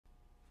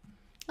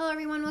Hello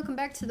everyone, welcome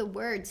back to the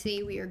Word.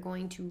 Today we are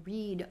going to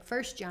read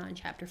 1 John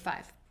chapter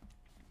 5.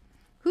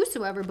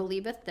 Whosoever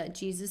believeth that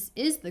Jesus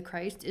is the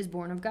Christ is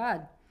born of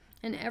God.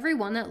 And every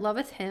one that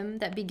loveth him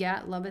that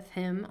begat loveth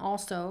him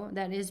also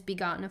that is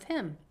begotten of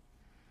him.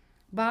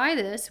 By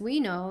this we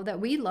know that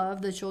we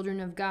love the children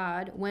of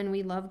God when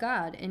we love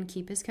God and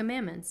keep his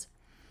commandments.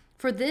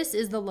 For this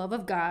is the love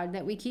of God,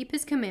 that we keep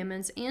his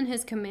commandments, and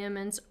his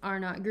commandments are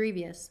not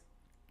grievous.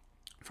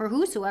 For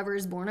whosoever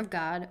is born of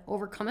God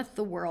overcometh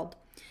the world.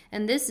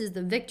 And this is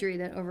the victory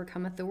that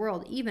overcometh the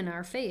world, even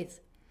our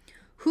faith.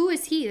 Who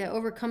is he that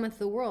overcometh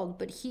the world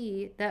but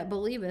he that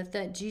believeth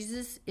that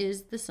Jesus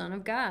is the Son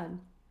of God?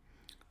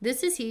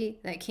 This is he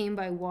that came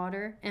by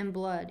water and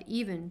blood,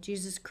 even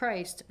Jesus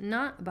Christ,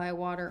 not by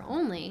water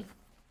only,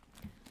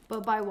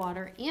 but by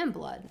water and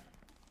blood.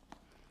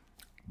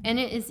 And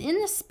it is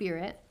in the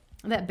Spirit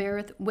that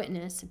beareth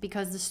witness,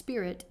 because the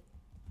Spirit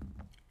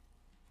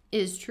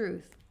is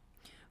truth.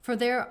 For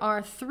there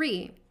are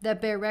three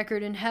that bear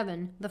record in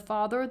heaven, the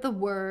Father, the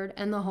Word,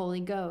 and the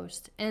Holy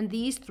Ghost, and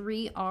these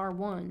three are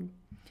one.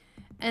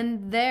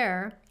 And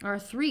there are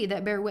three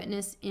that bear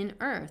witness in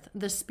earth,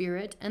 the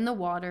Spirit, and the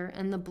water,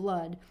 and the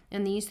blood,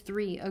 and these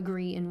three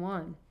agree in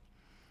one.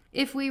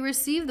 If we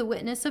receive the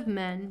witness of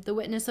men, the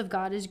witness of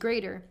God is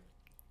greater.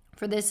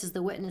 For this is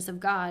the witness of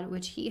God,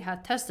 which he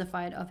hath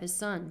testified of his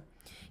Son.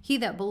 He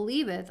that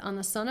believeth on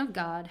the Son of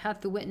God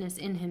hath the witness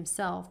in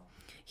himself.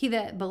 He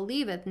that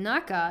believeth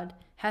not God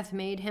hath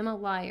made him a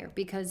liar,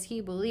 because he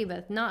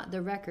believeth not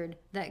the record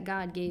that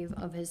God gave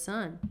of his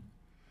Son.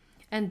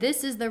 And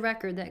this is the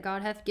record that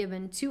God hath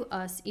given to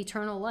us,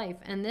 eternal life,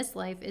 and this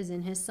life is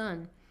in his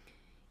Son.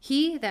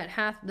 He that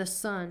hath the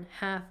Son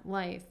hath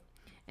life,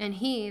 and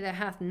he that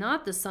hath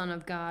not the Son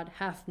of God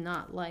hath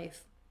not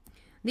life.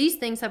 These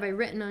things have I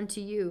written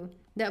unto you,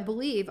 that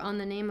believe on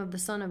the name of the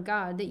Son of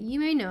God, that ye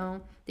may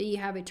know that ye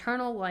have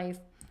eternal life,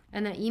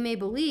 and that ye may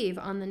believe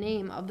on the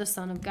name of the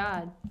Son of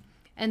God.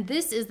 And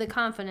this is the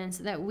confidence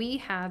that we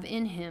have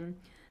in him,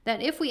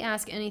 that if we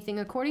ask anything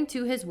according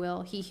to his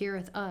will, he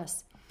heareth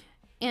us.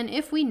 And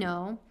if we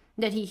know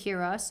that he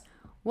hear us,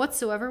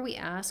 whatsoever we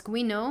ask,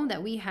 we know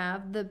that we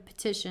have the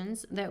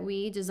petitions that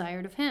we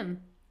desired of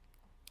him.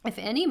 If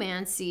any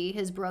man see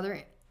his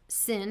brother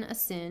sin a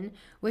sin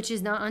which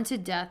is not unto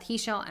death, he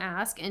shall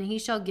ask, and he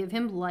shall give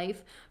him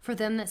life for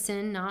them that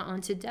sin not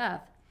unto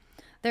death.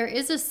 There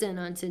is a sin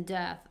unto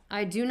death.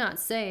 I do not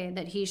say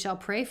that he shall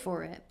pray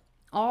for it.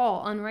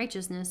 All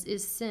unrighteousness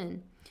is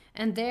sin,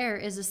 and there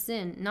is a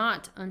sin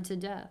not unto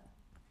death.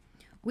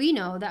 We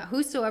know that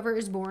whosoever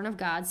is born of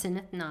God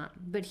sinneth not,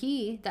 but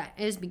he that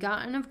is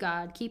begotten of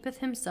God keepeth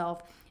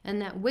himself,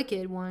 and that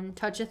wicked one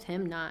toucheth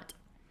him not.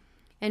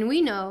 And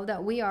we know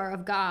that we are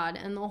of God,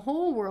 and the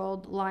whole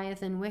world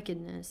lieth in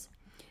wickedness.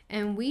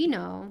 And we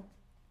know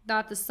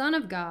that the Son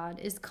of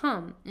God is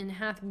come, and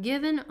hath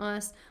given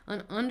us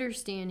an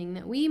understanding,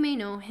 that we may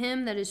know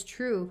him that is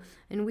true,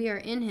 and we are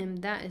in him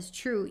that is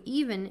true,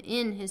 even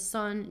in his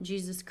Son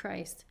Jesus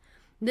Christ.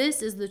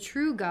 This is the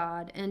true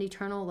God and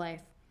eternal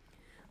life.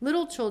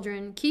 Little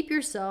children, keep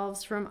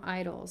yourselves from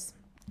idols.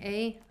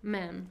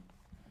 Amen.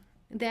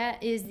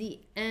 That is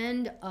the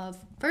end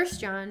of 1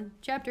 John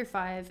chapter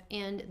 5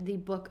 and the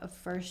book of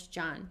 1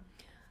 John.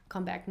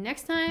 Come back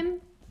next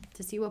time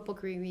to see what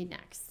book we read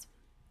next.